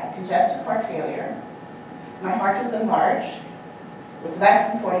had congestive heart failure. My heart was enlarged with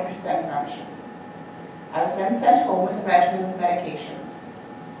less than 40% function. I was then sent home with a regimen of medications.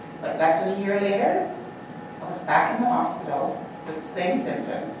 But less than a year later, I was back in the hospital with the same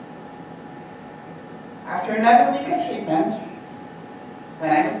symptoms. After another week of treatment,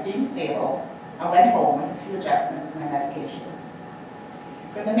 when I was being stable, I went home with a few adjustments in my medications.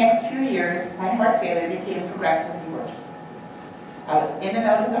 For the next few years, my heart failure became progressively worse. I was in and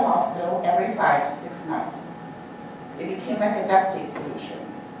out of the hospital every 5 to 6 months. It became like a duct tape solution.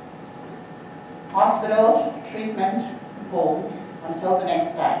 Hospital, treatment, home, until the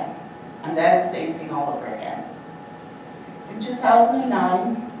next time, and then the same thing all over again. In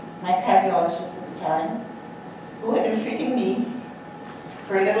 2009, my cardiologist at the time, who had been treating me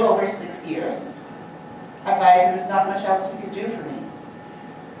for a little over 6 years, advised there was not much else he could do for me.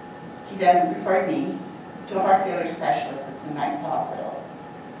 He then referred me to a heart failure specialist at St. Mike's Hospital,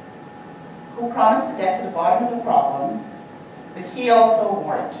 who promised to get to the bottom of the problem, but he also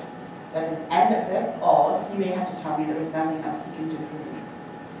warned that at the end of it all, he may have to tell me there was nothing else he can do for me.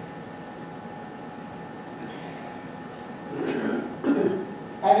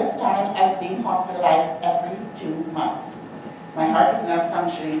 By this time, I was being hospitalized every 2 months. My heart was now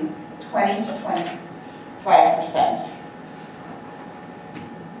functioning 20 to 25%.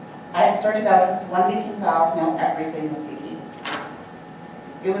 I had started out with 1 leaking valve, now everything was leaking.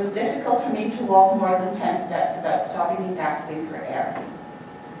 It was difficult for me to walk more than 10 steps without stopping and gasping for air.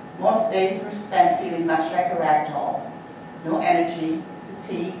 Most days were spent feeling much like a rag doll. No energy,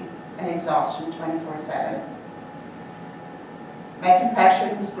 fatigue, and exhaustion 24/7. My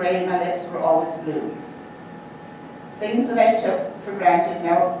complexion was gray and my lips were always blue. Things that I took for granted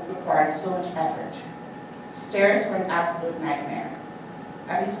now required so much effort. Stairs were an absolute nightmare.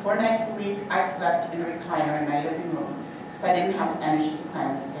 At least 4 nights a week, I slept in a recliner in my living room because I didn't have the energy to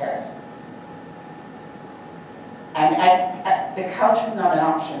climb the stairs. And the couch was not an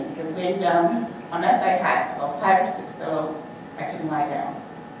option because laying down, unless I had about 5 or 6 pillows, I couldn't lie down.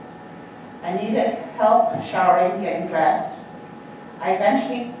 I needed help showering, getting dressed. I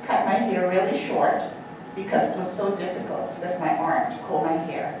eventually cut my hair really short because it was so difficult to lift my arm to comb my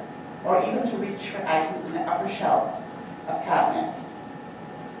hair or even to reach for items in the upper shelves of cabinets.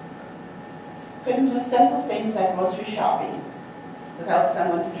 Couldn't do simple things like grocery shopping without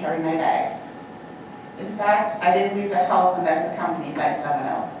someone to carry my bags. In fact, I didn't leave the house unless accompanied by someone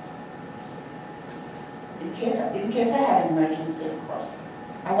else. In case I had an emergency, of course.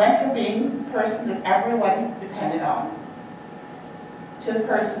 I went from being the person that everyone depended on to the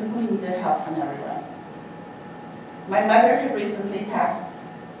person who needed help from everyone. My mother had recently passed,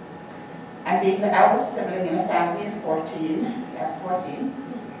 and being the eldest sibling in a family of 14, yes, 14,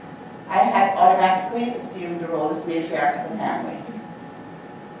 I had automatically assumed the role as matriarch of the family.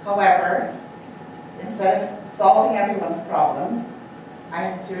 However, instead of solving everyone's problems, I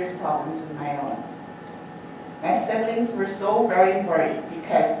had serious problems of my own. My siblings were so very worried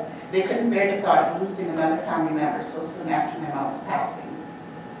because they couldn't bear the thought of losing another family member so soon after my mom's passing.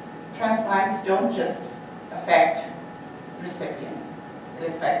 Transplants don't just affect recipients, it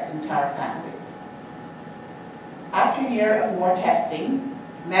affects entire families. After a year of more testing,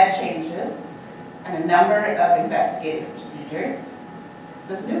 med changes, and a number of investigative procedures,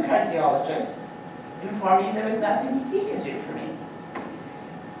 this new cardiologist informed me there was nothing he could do for me.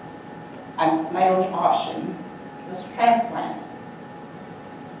 And my only option was transplant.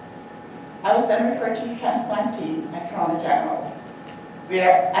 I was then referred to the transplant team at Toronto General,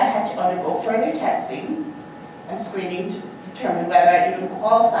 where I had to undergo further testing and screening to determine whether I even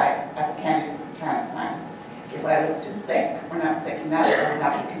qualified as a candidate for transplant. If I was too sick or not sick enough, I would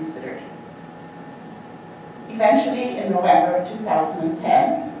not be considered. Eventually, in November of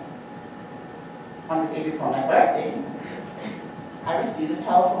 2010, on the day before my birthday, I received a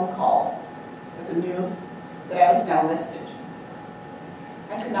telephone call with the news that I was now listed.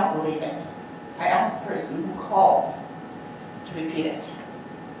 I could not believe it. I asked the person who called to repeat it.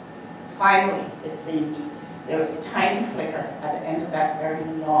 Finally, it seemed, there was a tiny flicker at the end of that very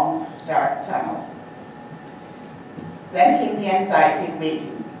long, dark tunnel. Then came the anxiety of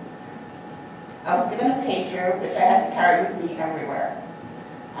waiting. I was given a pager which I had to carry with me everywhere.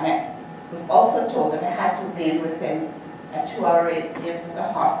 And I was also told that I had to remain within a 2-hour radius of the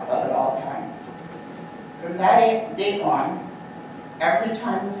hospital at all times. From that day on, every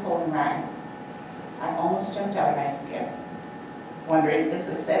time the phone rang, I almost jumped out of my skin, wondering, is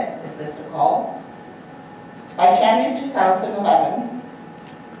this it? Is this a call? By January 2011,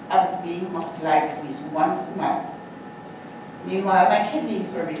 I was being hospitalized at least once a month. Meanwhile, my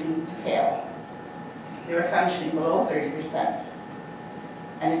kidneys were beginning to fail. They were functioning below 30%.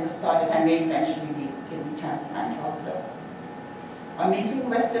 And it was thought that I may eventually need kidney transplant also. On meeting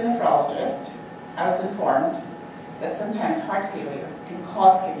with the nephrologist, I was informed that sometimes heart failure can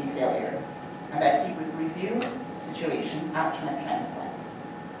cause kidney failure, and that he would review the situation after my transplant.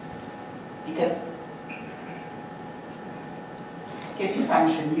 Because kidney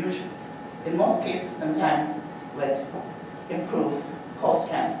function usually, in most cases sometimes, would improve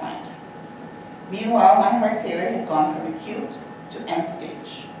post-transplant. Meanwhile, my heart failure had gone from acute to end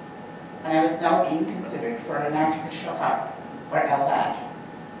stage, and I was now being considered for an artificial heart, or LVAD,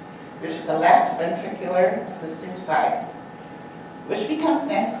 which is a left ventricular assisted device, which becomes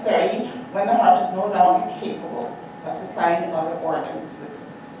necessary when the heart is no longer capable of supplying other organs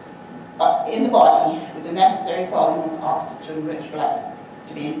in the body with the necessary volume of oxygen-rich blood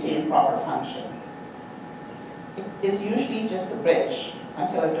to maintain proper function. It is usually just a bridge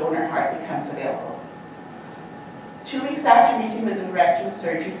until a donor heart becomes available. 2 weeks after meeting with the director of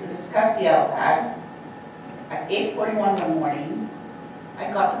surgery to discuss the LVAD, at 8:41 one morning,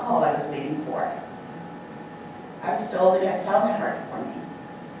 I got the call I was waiting for. I was told that I found a heart for me,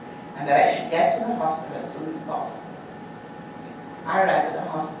 and that I should get to the hospital as soon as possible. I arrived at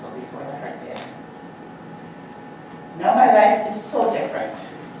the hospital before the heart did. Now my life is so different.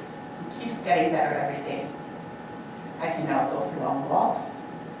 It keeps getting better every day. I can now go for long walks.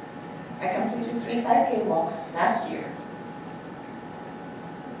 I completed 3 5K walks last year.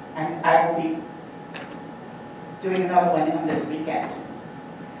 And I will be doing another one on this weekend.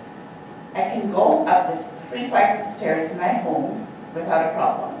 I can go up this 3 flights of stairs in my home without a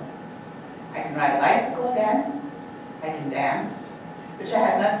problem. I can ride a bicycle again. I can dance, which I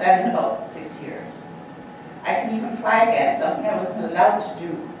had not done in about 6 years. I can even fly again, something I wasn't allowed to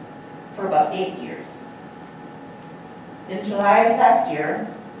do for about 8 years. In July of last year,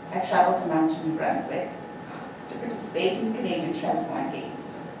 I traveled to Moncton, New Brunswick to participate in the Canadian Transplant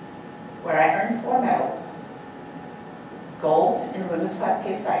Games, where I earned 4 medals. Gold in women's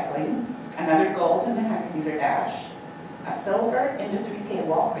 5K cycling, another gold in the 100-meter dash, a silver in the 3K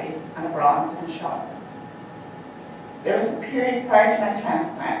walk race, and a bronze in shot put. There was a period prior to my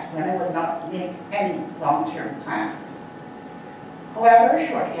transplant when I would not make any long-term plans. However,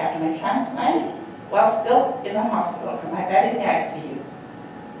 shortly after my transplant, while still in the hospital from my bed in the ICU,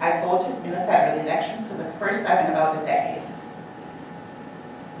 I voted in the federal elections for the first time in about a decade.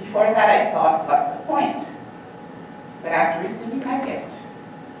 Before that, I thought, what's the point? But after receiving my gift,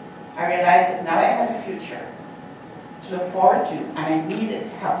 I realized that now I had a future to look forward to, and I needed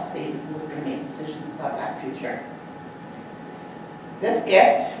to have a say who was going to make decisions about that future. This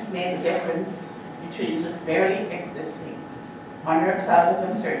gift has made the difference between just barely existing under a cloud of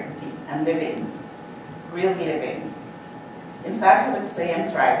uncertainty and living, really living. In fact, I would say I'm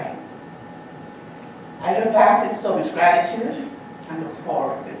thriving. I look back with so much gratitude and look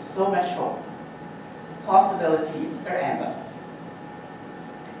forward with so much hope. Possibilities are endless.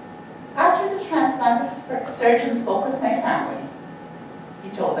 After the transplant, the surgeon spoke with my family. He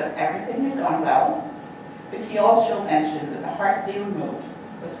told them everything had gone well, but he also mentioned that the heart they removed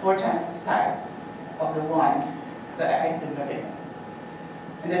was 4 times the size of the one that I had been living,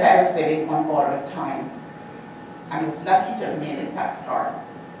 and that I was living on borrowed time. and was lucky to have made it that far.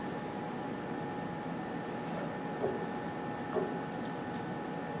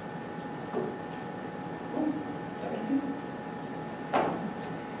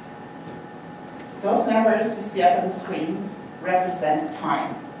 Those numbers you see up on the screen represent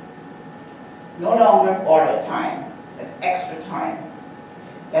time. No longer borrowed time, but extra time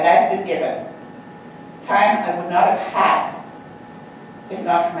that I've been given. Time I would not have had if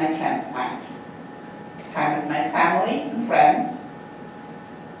not for my transplant. Time with my family and friends.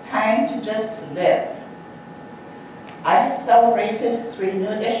 Time to just live. I have celebrated 3 new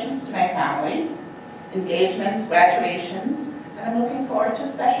additions to my family, engagements, graduations, and I'm looking forward to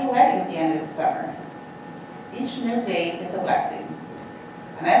a special wedding at the end of the summer. Each new day is a blessing,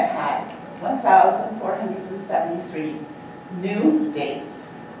 and I've had 1,473 new days,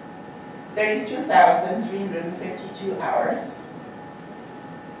 32,352 hours,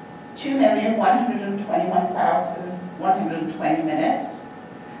 2,121,120 minutes,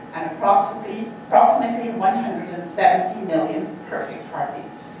 and approximately 170 million perfect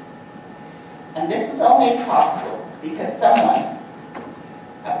heartbeats. And this was all made possible because someone,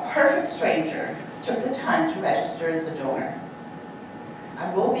 a perfect stranger, took the time to register as a donor. I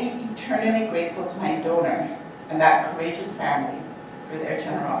will be eternally grateful to my donor and that courageous family for their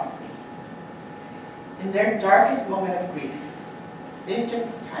generosity. In their darkest moment of grief, they took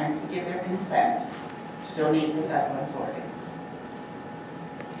the time to give their consent to donate their loved one's organs.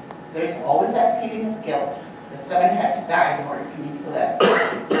 There's always that feeling of guilt that someone had to die in order for me to live.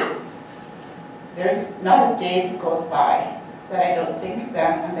 There's not a day that goes by that I don't think of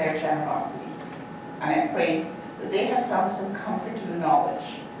them and their generosity. And I pray that they have found some comfort in the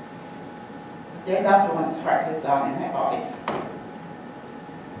knowledge that their loved one's heart lives on in my body.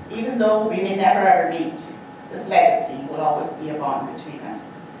 Even though we may never ever meet, this legacy will always be a bond between us.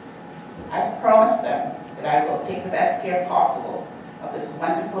 I've promised them that I will take the best care possible of this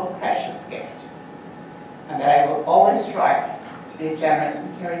wonderful, precious gift, and that I will always strive to be a generous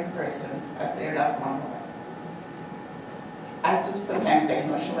and caring person as their loved one was. I do sometimes get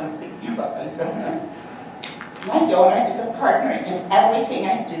emotional when speaking about my donor. My donor is a partner in everything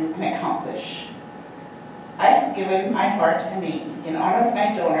I do and accomplish. I have given my heart a name. In honor of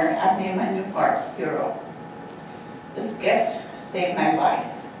my donor, I've named my new part Hero. This gift saved my life,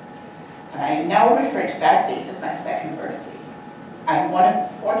 and I now refer to that date as my 2nd birthday. I'm one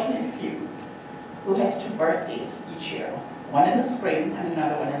of the fortunate few who has 2 birthdays each year, one in the spring and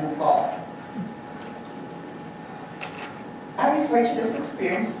another one in the fall. I refer to this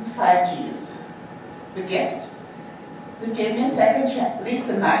experience as the 5 Gs. The gift that gave me a second lease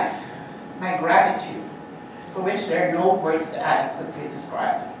in life, my gratitude, for which there are no words to adequately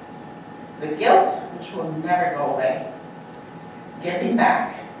describe. The guilt, which will never go away. Giving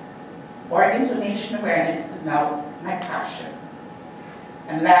back. Organ donation awareness is now my passion.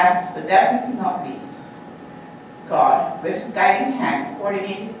 And last, but definitely not least, God, with His guiding hand,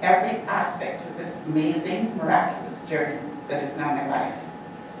 coordinated every aspect of this amazing, miraculous journey that is now my life.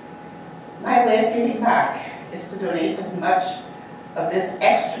 My way of giving back is to donate as much of this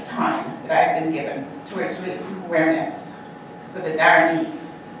extra time that I've been given towards raising awareness for the dire need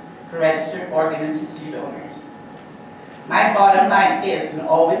for registered organ and tissue donors. My bottom line is, and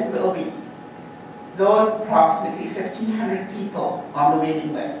always will be, those approximately 1,500 people on the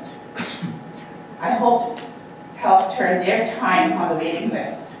waiting list. I hope to help turn their time on the waiting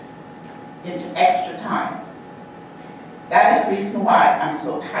list into extra time. That is the reason why I'm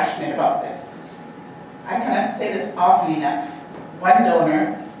so passionate about this. I cannot say this often enough. One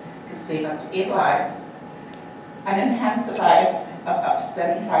donor could save up to 8 lives and enhance the lives of up to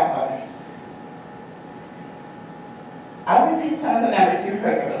 75 others. I'll repeat some of the numbers you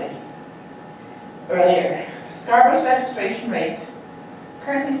heard earlier. Scarborough's registration rate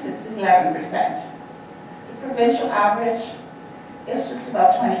currently sits at 11%. The provincial average is just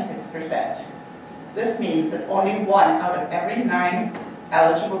about 26%. This means that only 1 out of every 9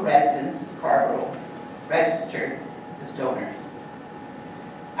 eligible residents in Scarborough registered as donors.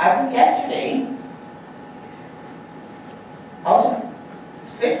 As of yesterday, out of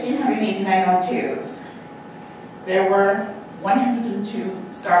 1,589 Ontarios, there were 102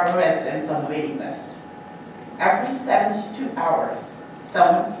 Scarborough residents on the waiting list. Every 72 hours,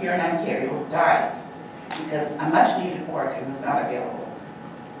 someone here in Ontario dies because a much-needed organ was not available.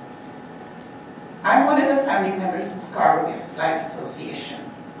 I'm one of the founding members of Scarborough Gift of Life Association,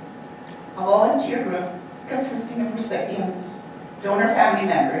 a volunteer group consisting of recipients, donor family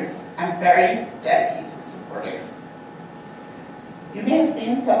members, and very dedicated supporters. You may have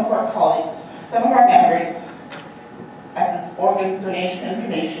seen some of our colleagues, some of our members at the organ donation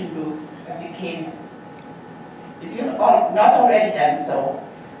information booth as you came in. If you have not already done so,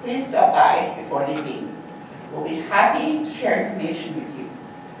 please stop by before leaving. We'll be happy to share information with you.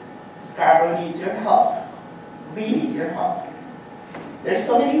 Scarborough needs your help. We need your help. There's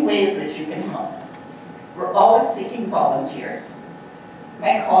so many ways which you can help. We're always seeking volunteers.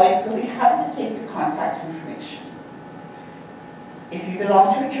 My colleagues will be happy to take your contact information. If you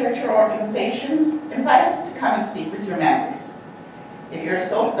belong to a church or organization, invite us to come and speak with your members. If you're a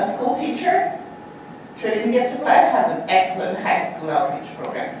school teacher, Trillium Gift of Life has an excellent high school outreach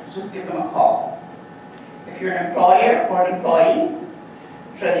program. Just give them a call. If you're an employer or an employee,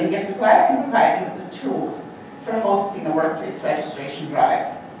 Trillium Gift of Life can provide you with the tools for hosting a workplace registration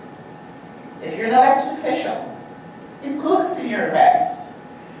drive. If you're an elected official, include us in your events.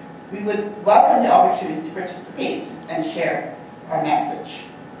 We would welcome the opportunity to participate and share our message.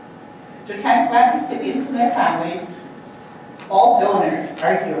 To transplant recipients and their families, all donors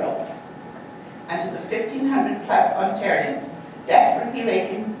are heroes. And to the 1,500 plus Ontarians desperately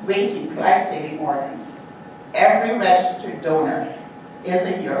waiting for life-saving organs, every registered donor is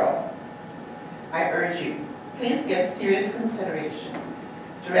a hero. I urge you, please give serious consideration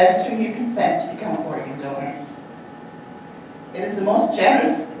to registering your consent to become organ donors. It is the most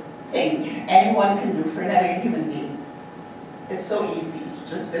generous thing anyone can do for another human being. It's so easy.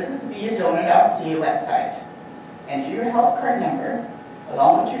 Just visit the beadonor.ca website, enter your health card number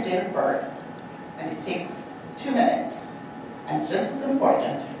along with your date of birth, and it takes 2 minutes. And just as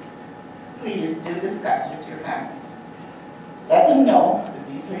important, please do discuss it with your families. Let them know that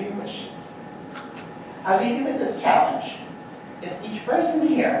these are your wishes. I'll leave you with this challenge. If each person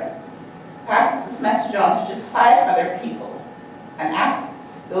here passes this message on to just 5 other people and asks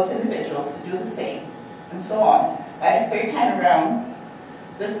those individuals to do the same, and so on, by the 3rd time around,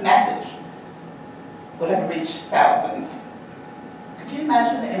 this message will have reached thousands. Could you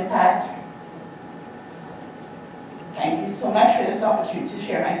imagine the impact? Thank you so much for this opportunity to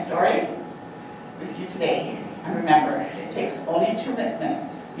share my story with you today. And remember, it takes only 2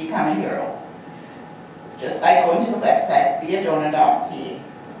 minutes to become a hero. Just by going to the website, beadonor.ca.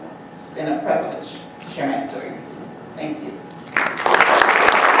 It's been a privilege to share my story with you. Thank you.